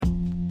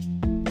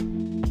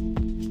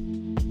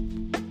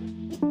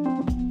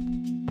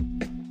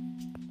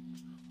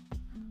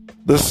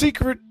The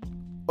secret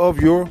of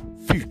your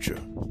future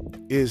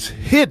is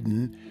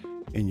hidden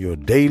in your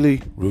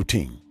daily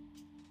routine.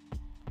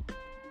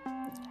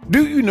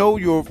 Do you know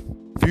your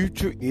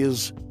future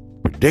is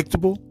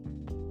predictable?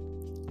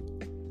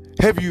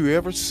 Have you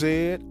ever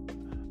said,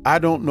 I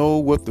don't know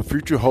what the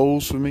future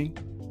holds for me?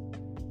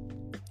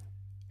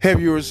 Have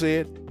you ever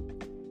said,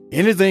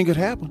 anything could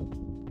happen?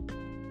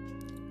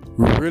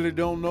 We really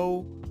don't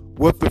know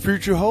what the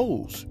future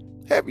holds.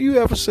 Have you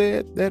ever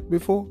said that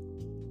before?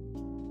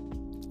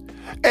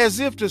 As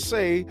if to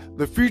say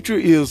the future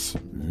is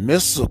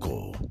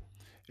mystical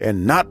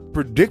and not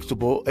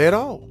predictable at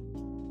all.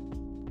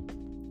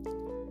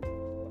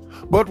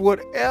 But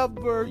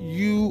whatever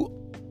you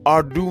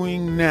are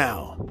doing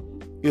now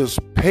is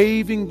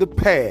paving the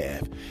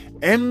path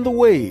and the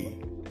way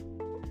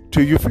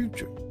to your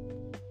future.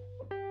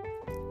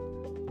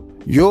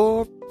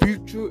 Your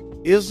future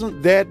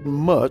isn't that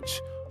much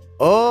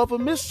of a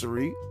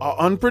mystery or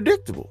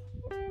unpredictable.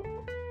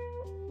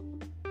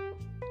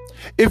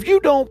 If you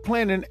don't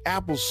plant an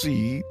apple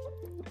seed,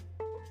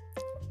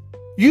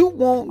 you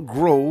won't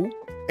grow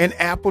an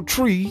apple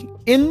tree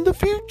in the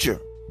future.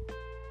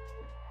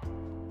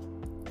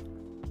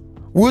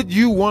 Would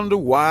you wonder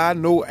why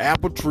no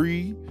apple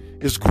tree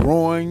is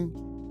growing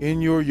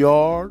in your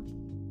yard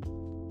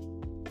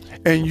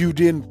and you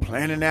didn't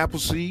plant an apple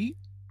seed?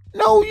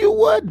 No, you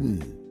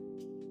wouldn't.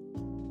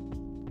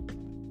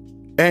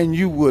 And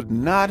you would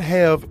not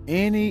have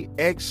any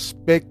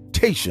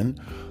expectation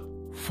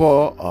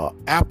for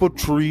an apple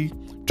tree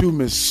to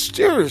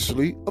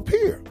mysteriously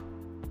appear.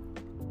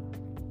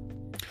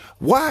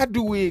 Why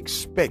do we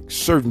expect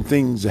certain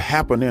things to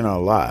happen in our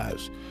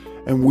lives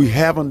and we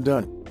haven't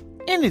done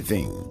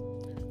anything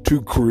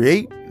to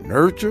create,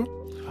 nurture,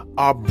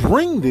 or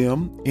bring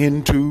them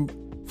into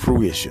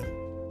fruition?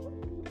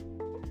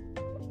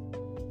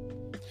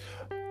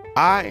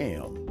 I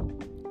am,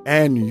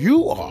 and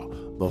you are,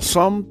 the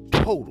sum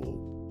total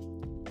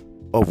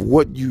of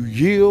what you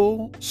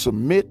yield,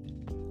 submit,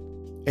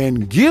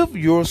 and give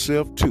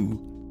yourself to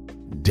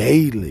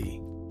daily.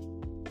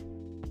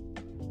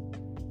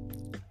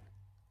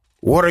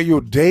 What are your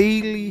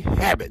daily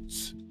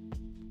habits?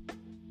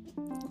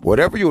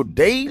 Whatever your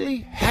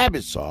daily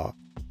habits are,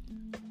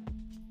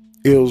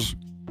 is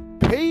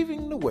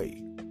paving the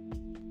way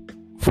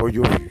for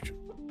your future.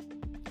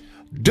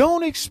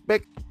 Don't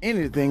expect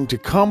anything to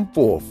come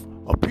forth,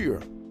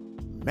 appear,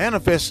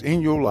 manifest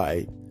in your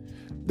life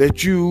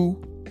that you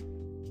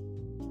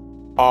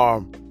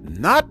are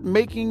not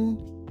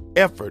making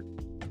effort,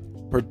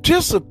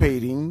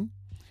 participating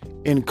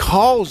in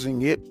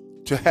causing it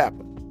to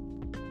happen.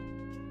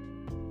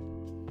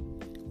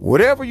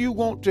 Whatever you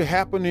want to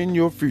happen in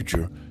your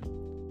future,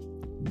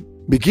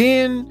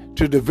 begin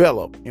to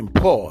develop,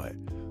 employ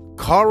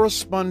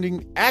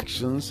corresponding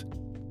actions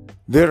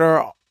that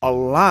are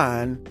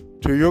aligned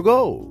to your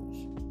goals.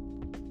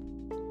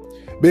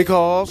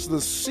 Because the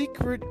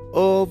secret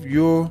of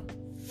your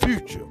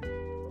future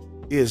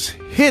is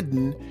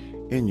hidden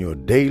in your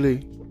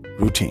daily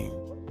routine.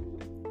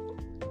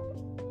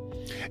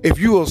 If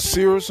you are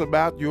serious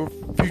about your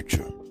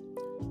future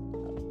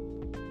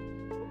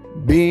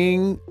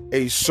being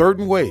a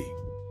certain way,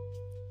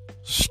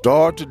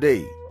 start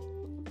today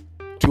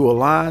to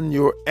align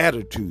your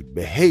attitude,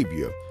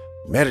 behavior,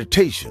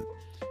 meditation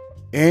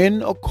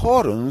in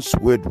accordance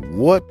with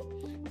what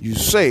you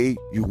say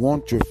you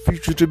want your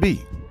future to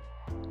be.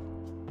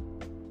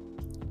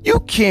 You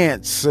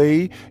can't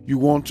say you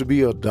want to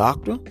be a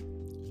doctor,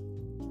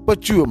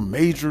 but you are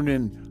majoring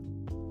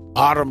in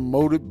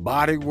automotive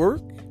body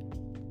work.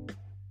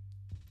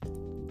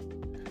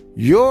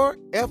 Your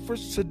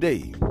efforts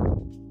today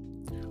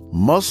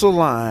must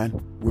align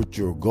with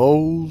your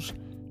goals,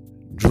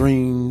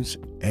 dreams,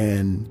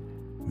 and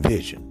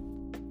vision.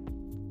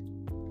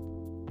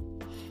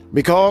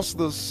 Because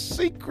the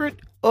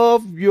secret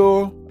of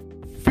your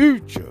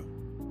future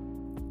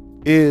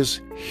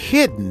is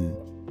hidden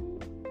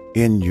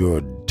in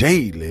your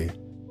daily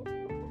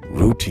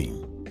routine.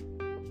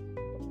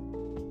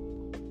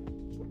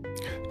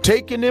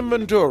 Take an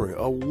inventory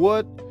of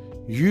what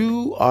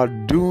you are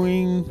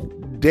doing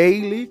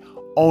daily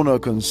on a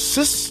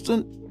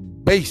consistent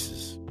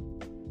basis,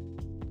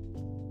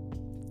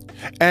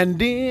 and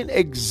then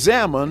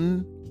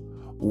examine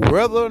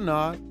whether or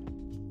not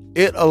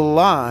it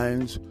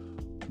aligns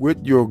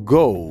with your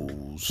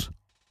goals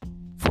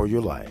for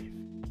your life.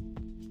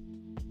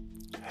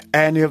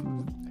 And if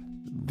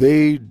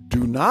they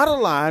do not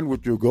align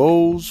with your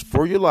goals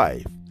for your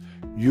life,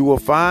 you will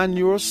find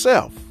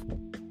yourself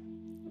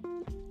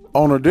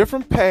on a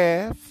different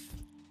path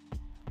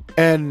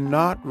and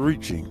not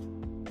reaching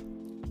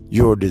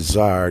your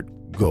desired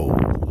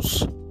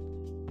goals.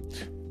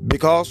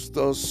 Because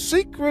the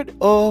secret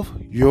of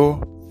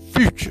your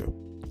future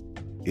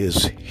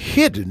is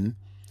hidden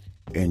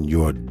in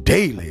your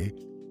daily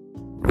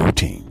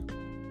routine.